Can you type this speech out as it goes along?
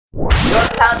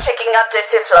now checking out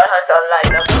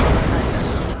Jcfloresonline.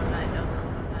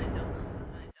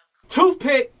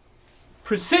 Toofpic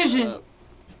Precizion.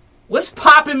 What's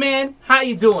poppin', man? How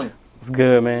you doing? It's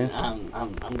good, man.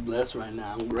 I'm blessed right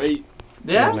now. I'm great.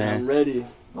 Yeah, man. I'm ready.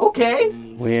 Okay.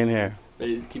 We in here.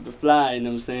 Ready to keep it fly, you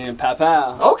know what I'm saying? Pow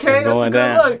pow. Okay, that's a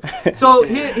good look. So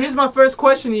here's my first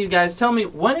question to you guys. Tell me,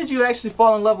 when did you actually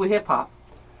fall in love with hip hop?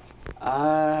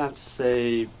 I have to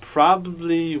say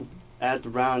probably at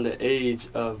around the age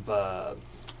of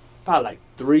probably like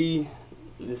 3.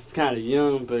 It's kind of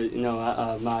young, but you know,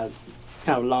 it's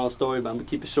kind of a long story, but I'm gonna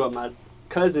keep it short. My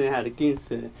cousin had a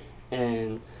Kingston,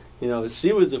 and you know,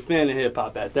 she was a fan of hip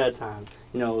hop at that time.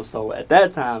 You know, so at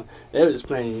that time they were just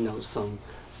playing, you know, some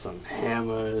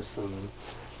Hammer, some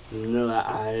Vanilla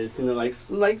Ice, you know, like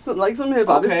some hip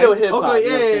hop. Okay. It's still hip hop.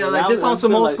 Okay, you know yeah, like just on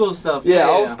some old school stuff. Yeah,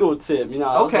 old school tip. You know,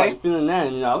 I was Okay. like feeling that,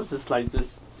 and you know, I was just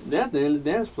at the end of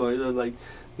the dance floor. You know, like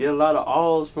get a lot of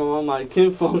alls from all my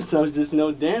kinfolk, so I was just, you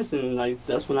know, dancing. And, like,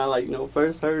 that's when I, like, you know,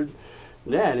 first heard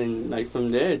that, and like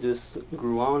from there it just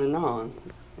grew on and on.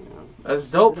 You know. That's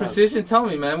dope. Precizion, tell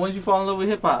me, man, when did you fall in love with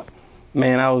hip hop?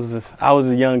 Man, I was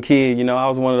a young kid. You know, I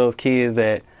was one of those kids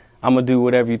that I'm gonna do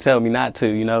whatever you tell me not to.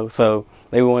 You know, so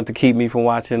they wanted to keep me from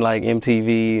watching like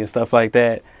MTV and stuff like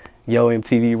that. Yo,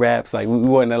 MTV Raps, like we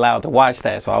weren't allowed to watch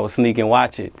that, so I would sneak and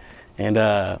watch it. And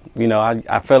you know,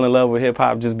 I fell in love with hip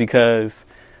hop just because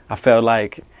I felt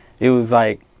like it was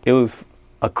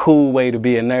a cool way to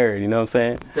be a nerd, you know what I'm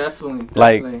saying? Definitely.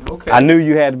 Like, okay. I knew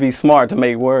you had to be smart to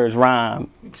make words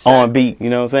rhyme on beat, you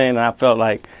know what I'm saying? And I felt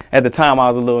like, at the time, I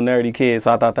was a little nerdy kid,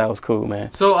 so I thought that was cool,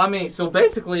 man. So, I mean, so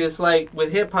basically, it's like,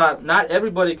 with hip-hop, not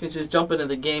everybody can just jump into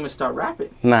the game and start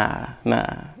rapping. Nah.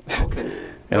 Okay.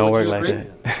 It don't work like that.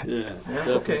 Yeah.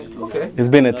 Okay. It's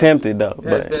been attempted, though. Yeah,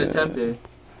 but, it's been attempted.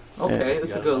 Okay, Yeah.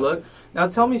 that's a good look. Now,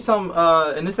 tell me some,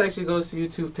 and this actually goes to you,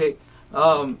 Toofpic.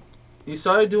 You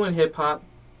started doing hip-hop.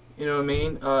 You know what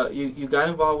I mean? You got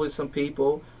involved with some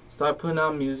people, started putting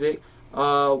out music.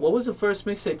 What was the first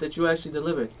mixtape that you actually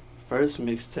delivered? First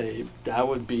mixtape, that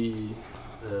would be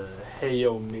the Hey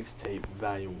Yo mixtape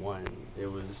Volume 1.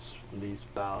 It was released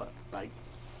about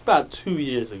 2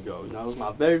 years ago. You know, it was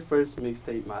my very first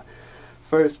mixtape, my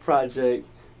first project.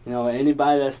 You know,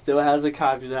 anybody that still has a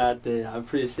copy of that out there, I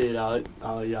appreciate all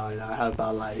y'all. You know, I had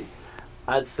about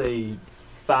I'd say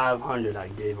 500 I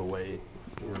gave away.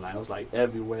 You know, like I was like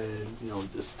everywhere, you know,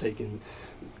 just taking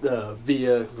the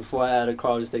Via, before I had a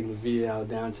car, just taking the Via out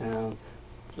downtown,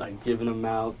 like giving them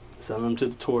out, selling them to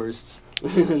the tourists.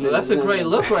 Well, that's a great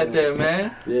look right there,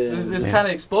 man. Yeah. It's kind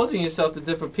of exposing yourself to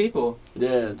different people.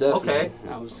 Yeah, definitely. Okay.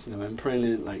 I was, you know,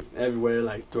 imprinted like everywhere,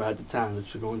 like throughout the time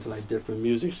that you go into like different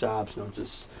music shops, you know,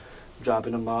 just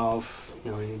dropping them off. You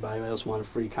know, anybody else want a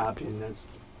free copy, and that's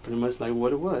pretty much like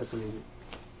what it was. I mean,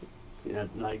 yeah,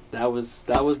 like that was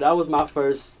my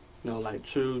first, you know, like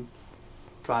true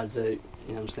project.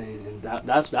 You know what I'm saying? And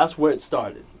that's where it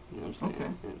started. You know what I'm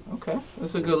saying? Okay.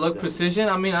 That's a good look. Precizion.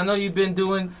 I mean, I know you've been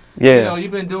doing, Yeah. you know,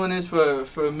 you've been doing this for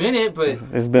a minute, but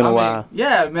It's been a while.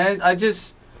 Yeah, man. I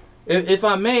just, if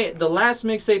I may, the last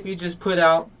mixtape you just put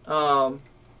out, and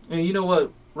you know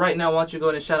what? Right now, why don't you go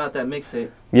ahead and shout out that mixtape?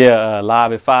 Yeah,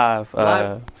 Live at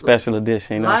 5, special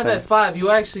edition. You know Live what I'm at 5, you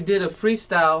actually did a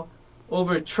freestyle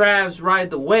over Trav's Ride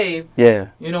the Wave. Yeah.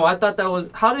 You know, I thought that was,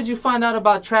 how did you find out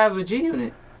about Trav with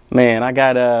G-Unit? Man, I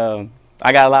got a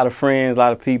lot of friends, a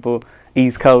lot of people,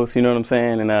 East Coast, you know what I'm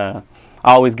saying? And I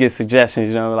always get suggestions,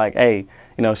 you know, like, hey,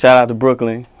 you know, shout out to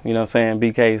Brooklyn, you know what I'm saying,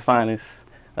 BK's finest,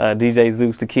 DJ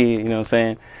Zeus the Kid, you know what I'm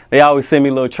saying? They always send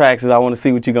me little tracks because I want to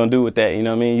see what you're going to do with that, you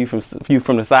know what I mean? You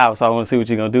from the South, so I want to see what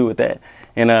you're going to do with that.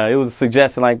 And it was a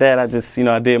suggestion like that. I just, you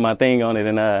know, I did my thing on it,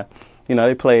 and, you know,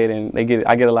 they play it, and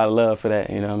I get a lot of love for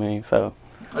that, you know what I mean? So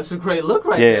that's a great look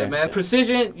right there, man.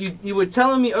 Precizion, you were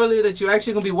telling me earlier that you're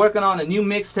actually going to be working on a new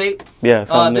mixtape. Yeah,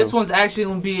 this one's actually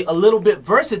going to be a little bit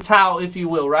versatile, if you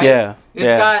will, right? Yeah.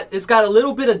 It's got a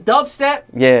little bit of dubstep.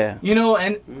 Yeah. You know,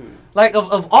 and like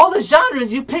of all the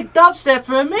genres, you picked dubstep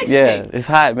for a mixtape. Yeah, it's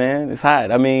hot, man. It's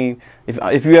hot. I mean,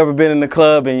 if you ever been in the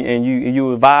club and you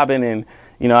were vibing, and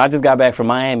you know, I just got back from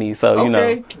Miami, so you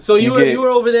know. So you were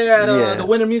over there at the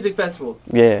Winter Music Festival.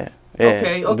 Yeah.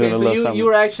 Okay. So you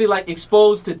were actually like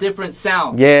exposed to different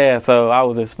sounds. Yeah. So I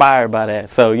was inspired by that.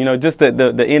 So you know, just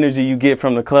the energy you get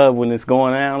from the club when it's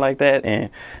going down like that, and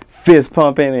fist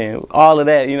pumping and all of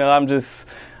that. You know,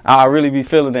 I really be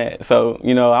feeling that. So,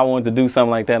 you know, I wanted to do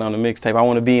something like that on the mixtape. I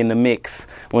want to be in the mix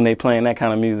when they playing that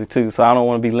kind of music too. So I don't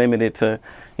want to be limited to,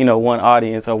 you know, one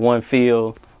audience or one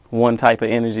feel, one type of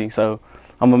energy. So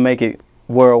I'm going to make it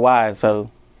worldwide. So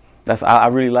I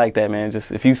really like that, man.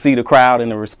 Just if you see the crowd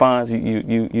and the response,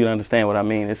 you understand what I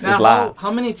mean. It's live.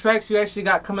 How many tracks you actually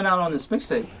got coming out on this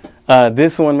mixtape?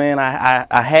 This one, man,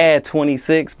 I had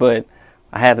 26, but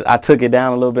I took it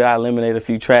down a little bit. I eliminated a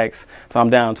few tracks, so I'm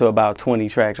down to about 20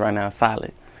 tracks right now,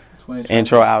 solid. 20 tracks.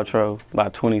 Intro, outro,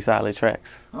 about 20 solid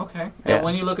tracks. Okay. And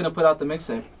when you looking to put out the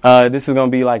mixtape? This is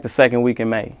gonna be like the second week in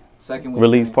May. Second week.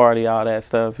 Release party, all that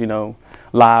stuff. You know,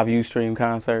 live Ustream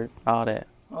concert, all that.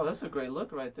 Oh, that's a great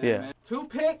look right there, yeah. man.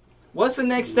 Toofpic, what's the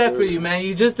next step for you, man?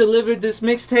 You just delivered this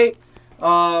mixtape.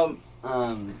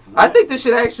 I think this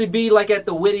should actually be like at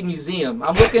the Witty Museum.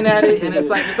 I'm looking at it and it's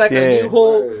like a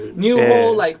new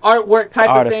whole like artwork type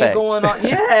of thing going on.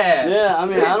 Yeah. Yeah, I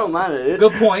mean, I don't mind it.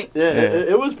 Good point. Yeah,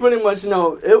 it was pretty much, you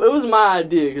know, it was my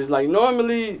idea because like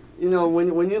normally, you know,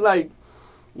 when you like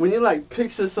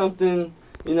picture something,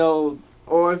 you know,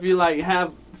 or if you like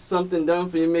have something done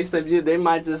for your mixtape, they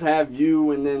might just have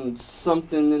you and then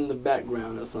something in the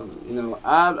background or something. You know,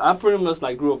 I pretty much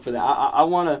like grew up for that. I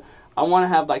wanna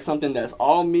have like something that's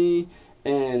all me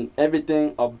and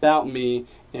everything about me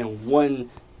in one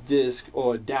disc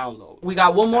or download. We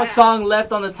got one more song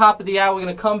left on the top of the hour. We're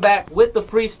gonna come back with the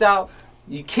freestyle.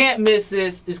 You can't miss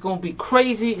this. It's gonna be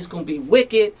crazy. It's gonna be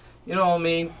wicked. You know what I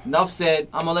mean? Enough said.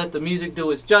 I'm gonna let the music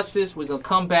do its justice. We're gonna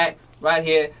come back right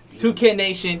here. Toucan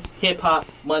Nation, Hip Hop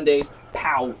Mondays.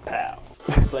 Pow, pow.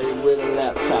 Play with a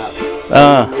laptop.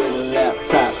 Play with a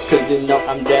laptop. Cause you know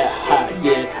I'm that hot,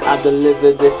 yeah. I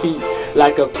deliver the heat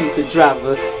like a pizza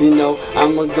driver. You know,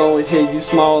 I'ma go ahead, you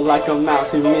small like a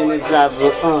mouse, you mini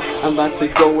driver. I'm about to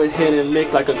go ahead and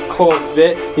make like a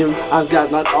Corvette. You know, I've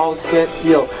got my all set.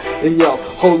 Yo,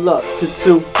 hold up. The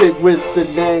Toofpic with the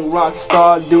dang rock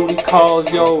star duty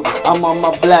calls, yo. I'm on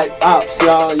my black ops,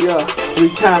 y'all, yeah. We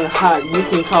kinda hot, you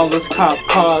can call us cop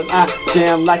cars. I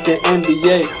jam like an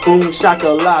NBA, boom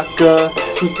shakalaka.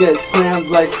 We get slammed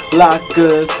like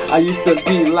lockers. I used to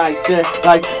be like that,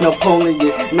 like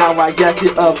Napoleon. Now I gas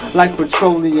it up like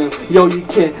petroleum. Yo, you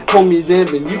can't hold me down,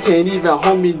 but you can't even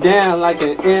hold me down like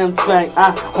an Amtrak.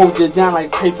 I hold you down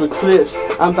like paper clips.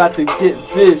 I'm about to get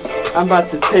this. I'm about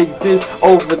to take this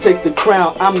over, take the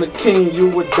crown. I'm the king, you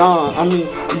a don. I mean,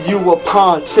 you a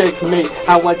pawn. Checkmate.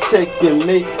 How I check and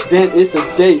mate. Then it's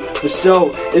a date for sure.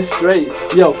 It's straight.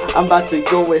 Yo, I'm about to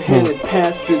go ahead and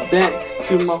pass it back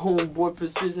to my homeboy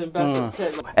Precizion. About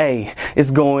to tell. Hey,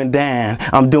 it's going down.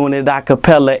 I'm doing it a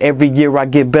cappella. Every year I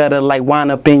get better, like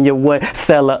wine up in your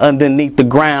cellar underneath the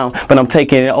ground. But I'm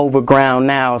taking it over ground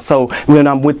now. So when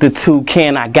I'm with the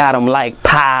Toucan, I got them like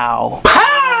pow. Pow!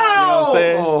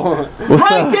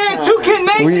 What's right up? there, Toucan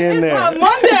Nation. We in there.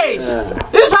 Mondays.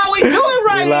 This is how we do it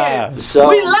right here. So,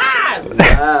 we live.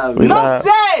 Enough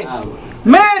said.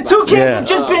 Man, Toucans have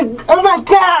just been. Oh my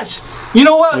gosh. You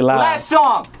know what? Last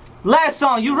song.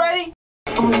 You ready?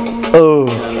 Oh.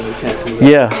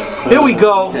 Yeah. Here we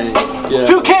go.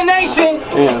 Toucan Nation.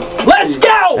 Let's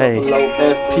go. Hey.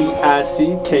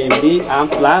 FPICKB. I'm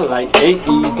fly like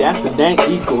AE. That's a dang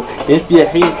equal. If you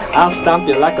hate, I'll stomp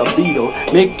you like a beetle.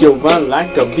 Make you run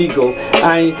like a beagle.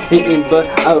 I ain't hating, but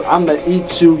I'ma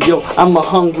eat you, yo. I'm a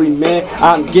hungry man.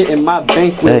 I'm getting my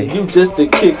banquet. Hey. You just a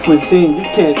kick cuisine. You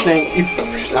can't thank.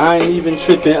 I ain't even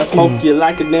tripping. I smoke you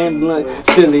like a damn blunt.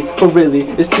 Philly, for really,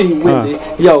 it's T Willie.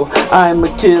 Yo, I'm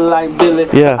a kid like Billy.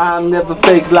 Yeah. I'm never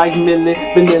fake like Millie.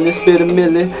 Vanilla spit a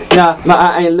millie. Nah,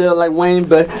 I ain't little like Wayne,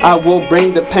 but I will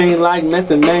bring the pain like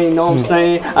method man. Know what I'm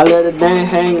saying? I let it dang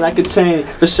hang like a chain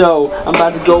for sure. I'm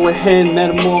about to go ahead and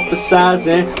metamorphosize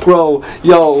and grow.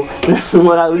 Yo, this is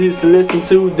what I used to listen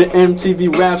to, the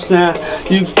MTV rap sound.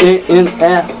 You get in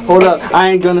there. Hold up, I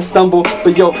ain't gonna stumble,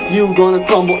 but yo, you gonna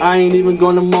crumble. I ain't even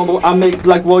gonna mumble. I make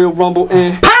like Royal Rumble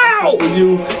and pow! For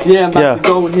you, yeah, I'm about to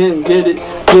go ahead and get it.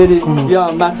 Yeah,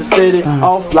 I'm about to set it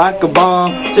off like a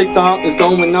bomb. TikTok is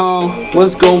going on.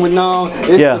 What's going on? It's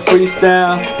the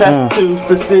freestyle. That's the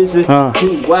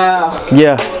Precizion. Wow.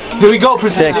 Yeah. Here we go,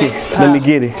 Precizion. Check it. Let me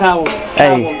get it. Power.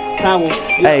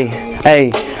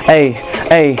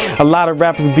 Hey, a lot of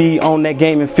rappers be on that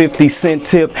game and 50 cent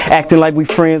tip, acting like we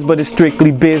friends, but it's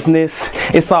strictly business.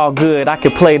 It's all good, I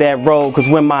can play that role, cause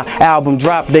when my album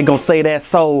drop, they gon' say that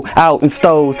sold out in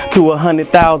stores to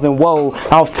 100,000, whoa.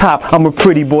 Off top, I'm a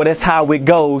pretty boy, that's how it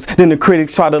goes. Then the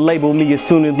critics try to label me as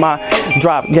soon as my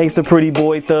drop. Gangsta, pretty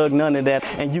boy, thug, none of that.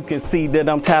 And you can see that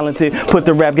I'm talented. Put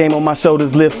the rap game on my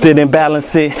shoulders, lift it and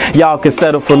balance it. Y'all can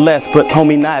settle for less, but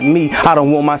homie, not me. I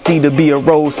don't want my seed to be a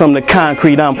rose from the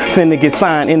concrete. I'm finna get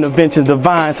signed, interventions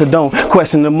divine, so don't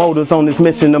question the motives on this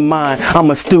mission of mine. I'm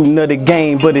a student of the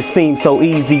game, but it seems so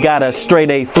easy. Got a straight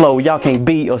A flow, y'all can't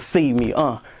be or see me.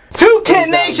 Toucan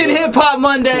Nation Hip Hop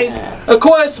Mondays. Of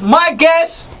course, my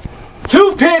guest,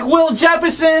 Toofpic Will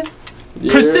Jefferson.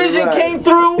 Precizion came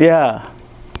through. Yeah.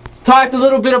 Talked a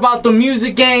little bit about the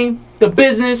music game, the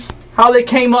business, how they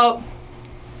came up.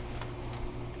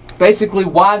 Basically,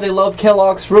 why they love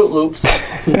Kellogg's Fruit Loops.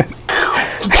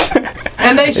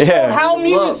 And they showed how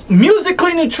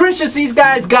musically nutritious these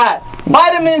guys got.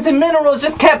 Vitamins and minerals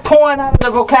just kept pouring out of their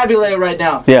vocabulary right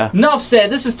now. Yeah. Enough said.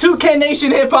 This is Toucan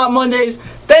Nation Hip Hop Mondays.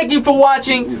 Thank you for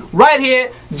watching right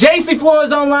here.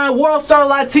 Jcfloresonline, World Star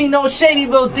Latino,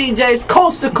 Shadyville DJs,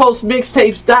 Coast to Coast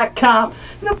Mixtapes.com,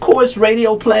 and of course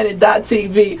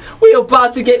RadioPlanet.tv. We're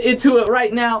about to get into it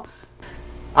right now.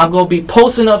 I'm gonna be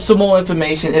posting up some more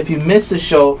information. If you missed the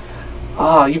show,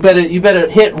 you better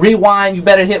hit rewind. You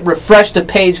better hit refresh the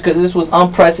page, because this was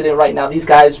unprecedented right now. These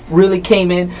guys really came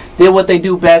in, did what they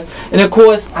do best, and of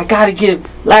course I gotta give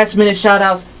last minute shout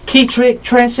outs. Key Trick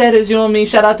Trendsetters, you know what I mean?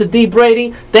 Shout out to D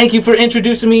Brady. Thank you for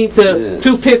introducing me to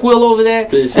Toofpic Will over there.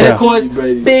 And of course,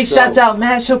 big shouts out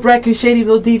Mashup Records,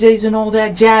 Shadyville DJs, and all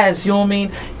that jazz. You know what I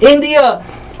mean? India,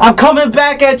 I'm coming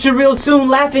back at you real soon.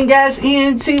 Laughing Gas,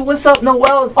 ENT, what's up,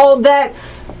 Noel, all that.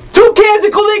 Toucans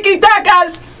and Kuliki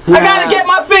Dakas. I gotta get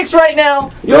my fix right now.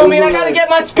 You know what I mean? I gotta get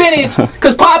my spinach,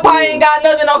 because Popeye ain't got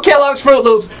nothing on Kellogg's Fruit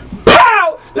Loops.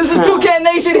 Pow! This is Toucan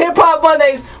Nation Hip Hop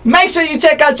Mondays. Make sure you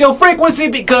check out your frequency,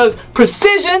 because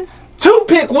Precizion,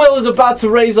 Toofpic Will is about to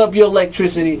raise up your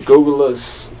electricity. Google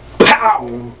us.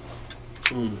 Pow!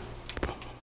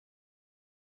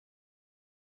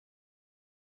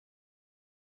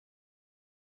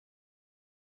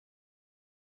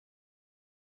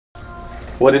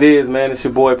 What it is, man, it's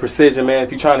your boy Precizion, man.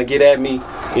 If you're trying to get at me,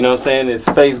 you know what I'm saying, it's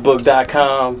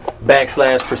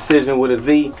facebook.com/Precizion with a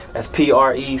Z. That's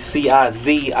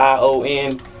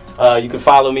Precizion. You can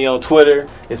follow me on Twitter.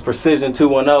 It's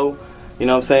Precizion210. You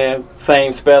know what I'm saying?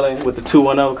 Same spelling with the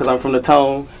 210, because I'm from the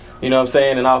Tone. You know what I'm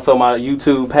saying? And also my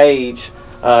YouTube page.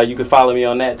 You can follow me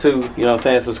on that too. You know what I'm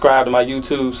saying? Subscribe to my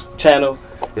YouTube channel.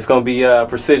 It's going to be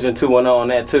Precizion210 on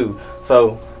that too.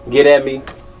 So get at me.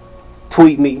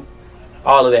 Tweet me.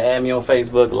 All of that. Add me on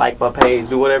Facebook, like my page,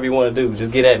 do whatever you want to do.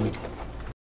 Just get at me.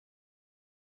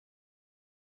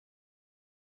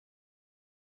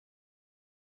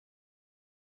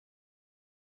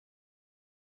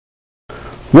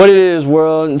 What it is,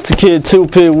 world? It's the kid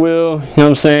Toofpic Will. You know what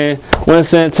I'm saying? One of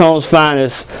San Antonio's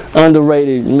finest,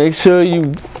 underrated. Make sure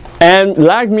you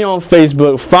like me on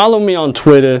Facebook, follow me on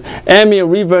Twitter, add me on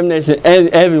Reverb Nation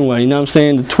everywhere. You know what I'm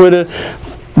saying? The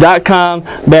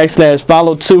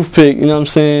Twitter.com/follow Toofpic, you know what I'm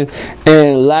saying?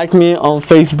 And like me on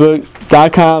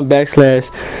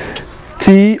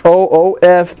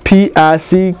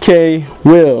Facebook.com/TOOFPICK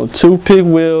Will. Toofpic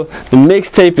Will. The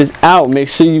mixtape is out. Make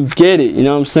sure you get it. You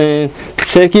know what I'm saying?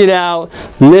 Check it out.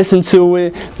 Listen to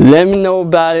it. Let me know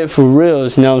about it for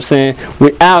reals. You know what I'm saying?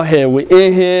 We're out here. We're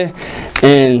in here.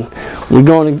 And we're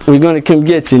gonna come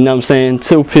get you. You know what I'm saying?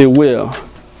 Toofpic Will.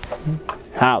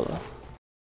 Holla.